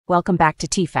Welcome back to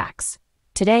TFAX.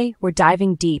 Today, we're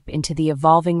diving deep into the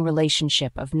evolving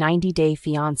relationship of 90 Day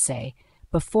Fiancé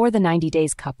before the 90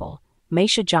 Days couple,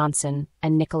 Meisha Johnson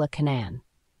and Nicola Kanaan.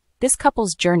 This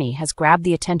couple's journey has grabbed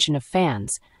the attention of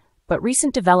fans, but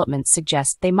recent developments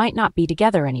suggest they might not be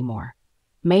together anymore.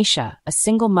 Meisha, a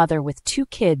single mother with 2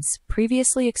 kids,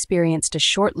 previously experienced a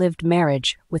short-lived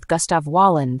marriage with Gustav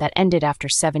Wallen that ended after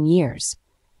 7 years.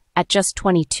 At just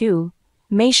 22,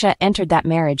 Meisha entered that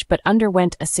marriage but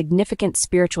underwent a significant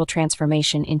spiritual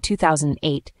transformation in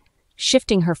 2008,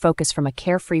 shifting her focus from a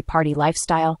carefree party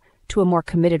lifestyle to a more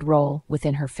committed role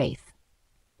within her faith.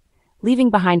 Leaving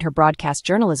behind her broadcast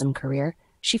journalism career,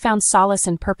 she found solace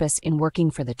and purpose in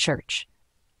working for the church.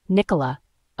 Nicola,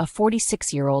 a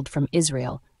 46-year-old from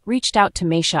Israel, reached out to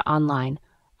Meisha online,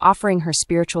 offering her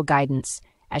spiritual guidance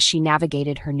as she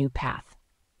navigated her new path.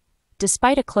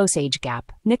 Despite a close age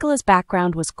gap, Nicola's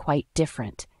background was quite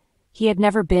different. He had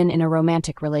never been in a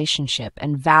romantic relationship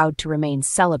and vowed to remain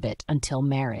celibate until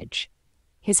marriage.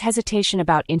 His hesitation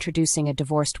about introducing a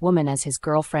divorced woman as his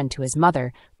girlfriend to his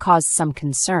mother caused some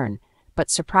concern, but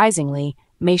surprisingly,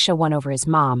 Meisha won over his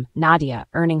mom, Nadia,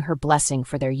 earning her blessing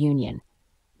for their union.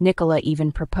 Nicola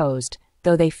even proposed,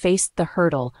 though they faced the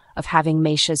hurdle of having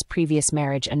Meisha's previous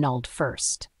marriage annulled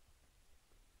first.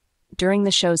 During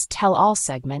the show's Tell All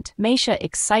segment, Meisha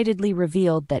excitedly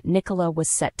revealed that Nicola was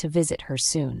set to visit her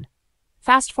soon.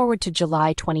 Fast forward to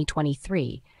July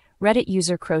 2023, Reddit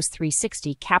user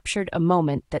Crows360 captured a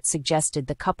moment that suggested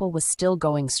the couple was still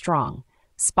going strong,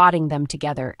 spotting them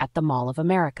together at the Mall of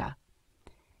America.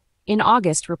 In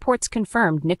August, reports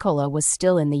confirmed Nicola was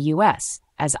still in the U.S.,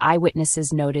 as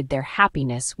eyewitnesses noted their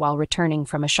happiness while returning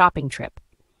from a shopping trip.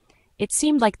 It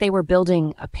seemed like they were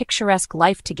building a picturesque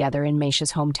life together in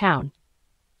Meisha's hometown.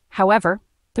 However,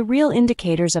 the real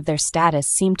indicators of their status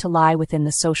seem to lie within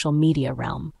the social media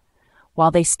realm.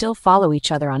 While they still follow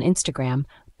each other on Instagram,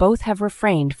 both have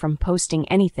refrained from posting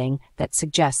anything that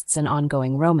suggests an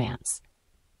ongoing romance.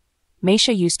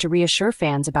 Meisha used to reassure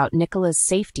fans about Nicola's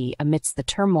safety amidst the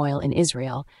turmoil in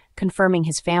Israel, confirming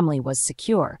his family was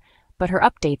secure, but her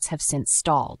updates have since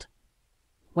stalled.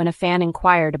 When a fan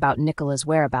inquired about Nicola's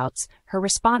whereabouts, her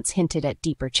response hinted at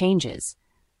deeper changes.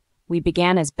 "We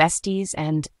began as besties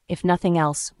and, if nothing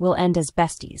else, we'll end as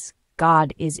besties.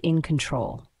 God is in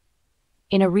control."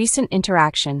 In a recent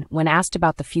interaction, when asked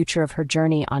about the future of her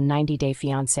journey on 90 Day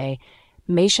Fiancé,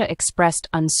 Meisha expressed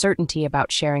uncertainty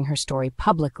about sharing her story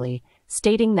publicly,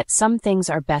 stating that some things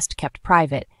are best kept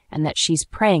private and that she's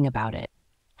praying about it.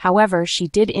 However, she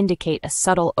did indicate a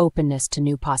subtle openness to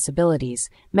new possibilities,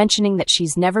 mentioning that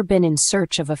she's never been in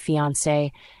search of a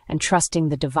fiancé and trusting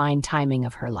the divine timing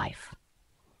of her life.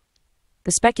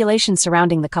 The speculation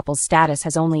surrounding the couple's status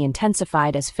has only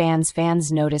intensified as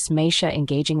fans notice Meisha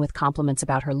engaging with compliments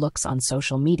about her looks on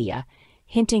social media,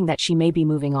 hinting that she may be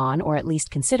moving on or at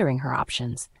least considering her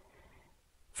options.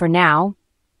 For now,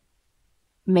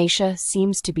 Meisha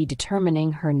seems to be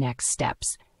determining her next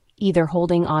steps, either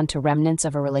holding on to remnants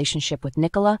of a relationship with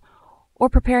Nicola or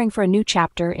preparing for a new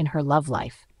chapter in her love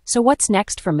life. So what's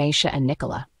next for Meisha and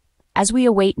Nicola? As we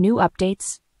await new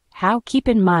updates, keep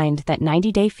in mind that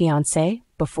 90 Day Fiancé,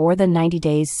 before the 90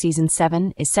 Days Season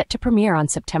 7, is set to premiere on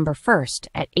September 1st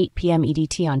at 8 p.m.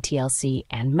 EDT on TLC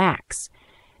and Max.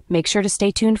 Make sure to stay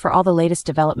tuned for all the latest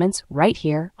developments right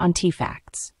here on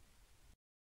TFAX.